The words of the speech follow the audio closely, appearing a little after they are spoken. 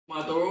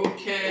토마토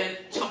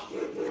케첩.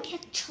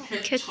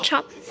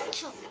 Ketchup.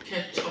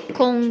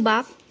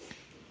 공밥.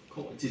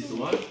 This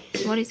one.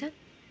 What is that?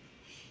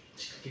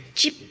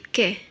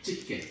 집게.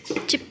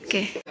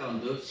 집게.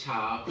 Sound.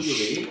 샤. Could you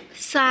read?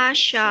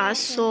 사샤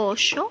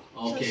소쇼.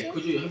 Okay.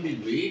 Could you Hyun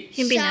Bin read?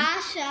 현빈아.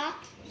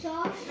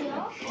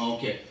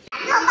 Okay.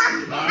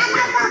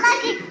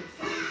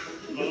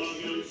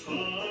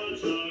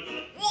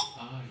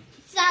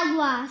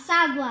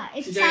 사과.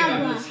 It's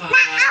사과.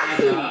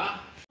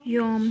 사자.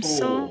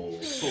 염소.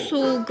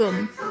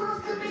 소금.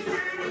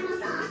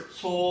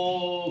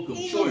 소금.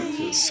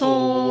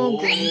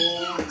 소금.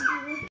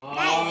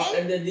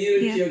 And then near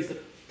here is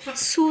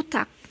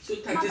수탉.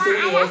 수탉. This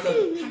one was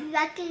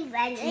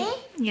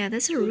Yeah,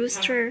 that's a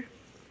rooster.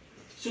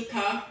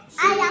 수탉.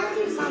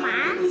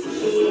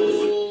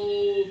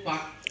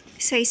 수박.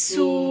 Say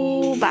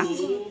수박.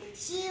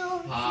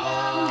 수박.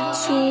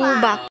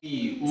 수박.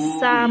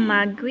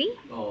 사마귀.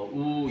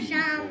 우이.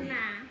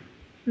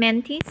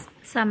 Mantis.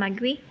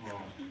 사마귀.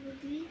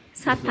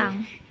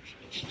 사탕.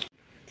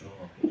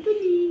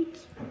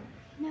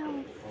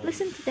 No.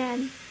 Listen to that.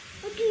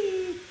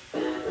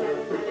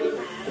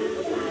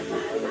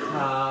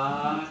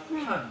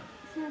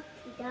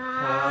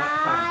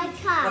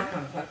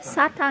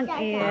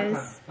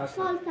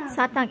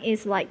 Satang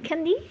is like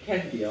candy.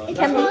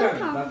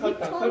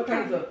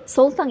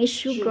 Soltang is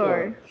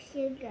sugar.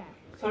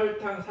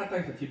 설탕,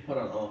 사탕에서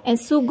different. And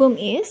sugum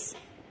is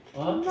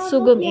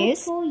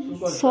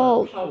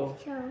salt.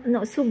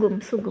 No,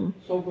 sugum.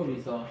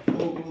 소금이서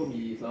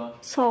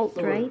Salt,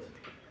 right?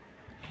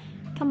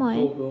 Come on.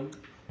 소금,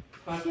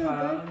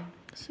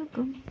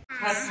 Sugum.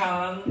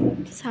 사탕,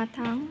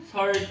 Satang.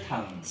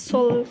 설탕,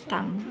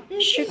 Soltang.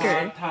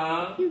 Sugar.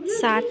 사탕,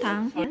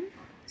 Satang.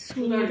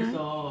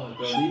 수달에서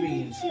the living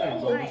in 수달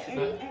너무 수달.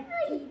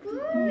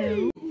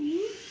 No.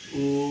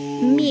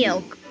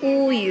 Milk.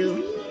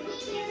 우유.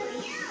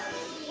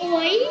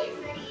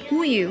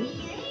 우유.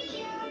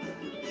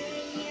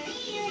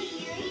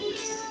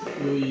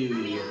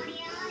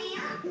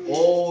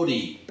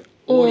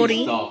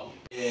 오리.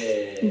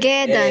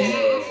 계단.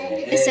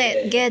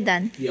 Say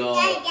계단.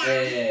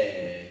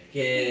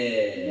 계단.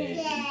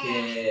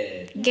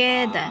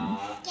 계단.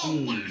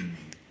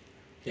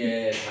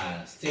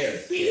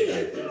 Stairs.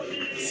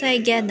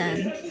 Say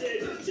계단.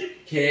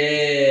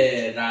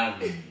 계란.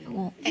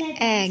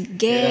 Egg.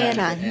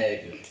 계란.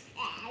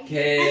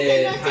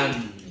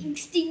 계란.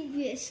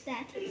 Extinguish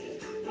that.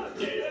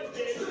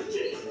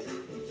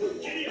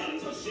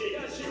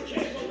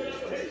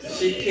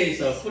 CK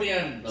is a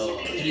Korean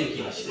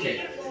drinking CK.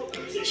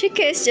 Shike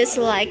is just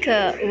like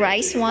a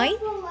rice wine.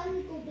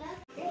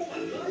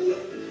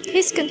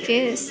 He's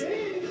confused.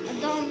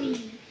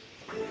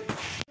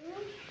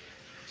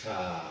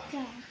 자,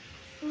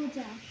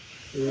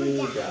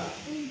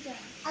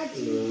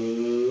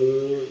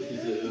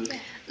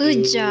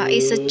 의자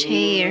is a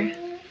chair.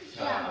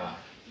 자,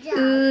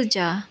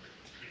 의자.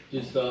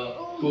 is a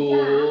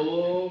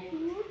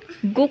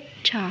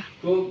국차.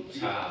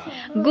 국차.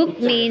 Guk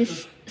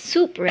means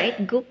soup, right?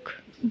 Gukcha.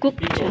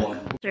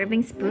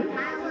 Serving spoon.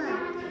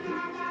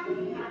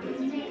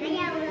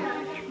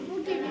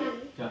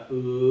 자,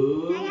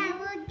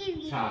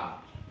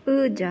 자,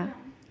 의자.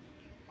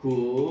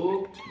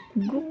 국,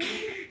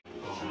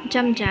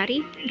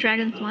 Jamjari.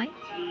 Dragonfly.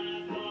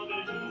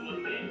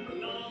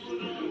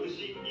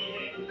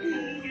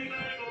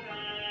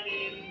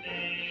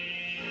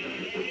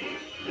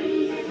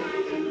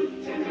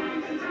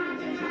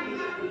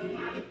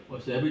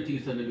 So everything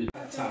is a little bit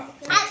자.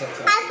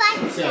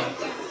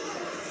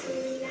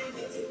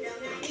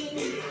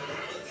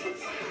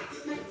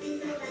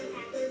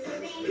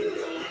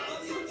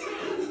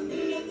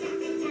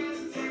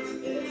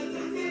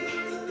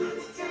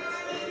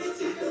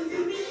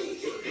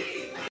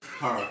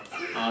 Car,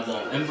 the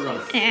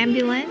ambulance. An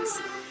ambulance.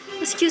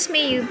 Excuse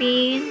me, you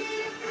been?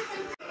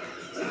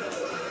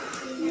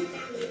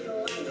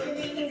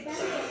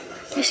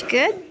 It's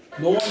good?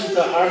 No one is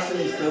the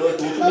arsonist.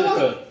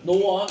 No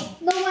one.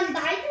 No one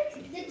died?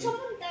 Did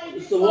someone die?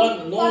 It's the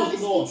one. No.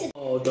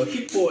 The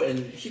hippo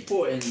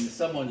and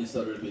someone is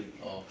a little bit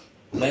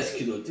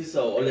rescued. This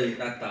already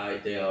not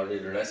died. They are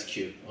already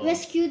rescued.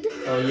 Rescued?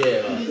 Oh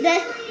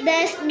yeah.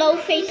 There's no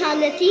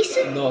fatalities?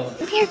 No.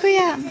 Here,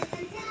 kuya.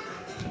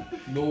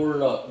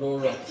 Nora.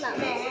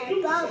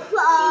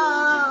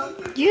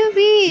 You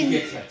been?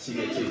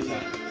 지게차.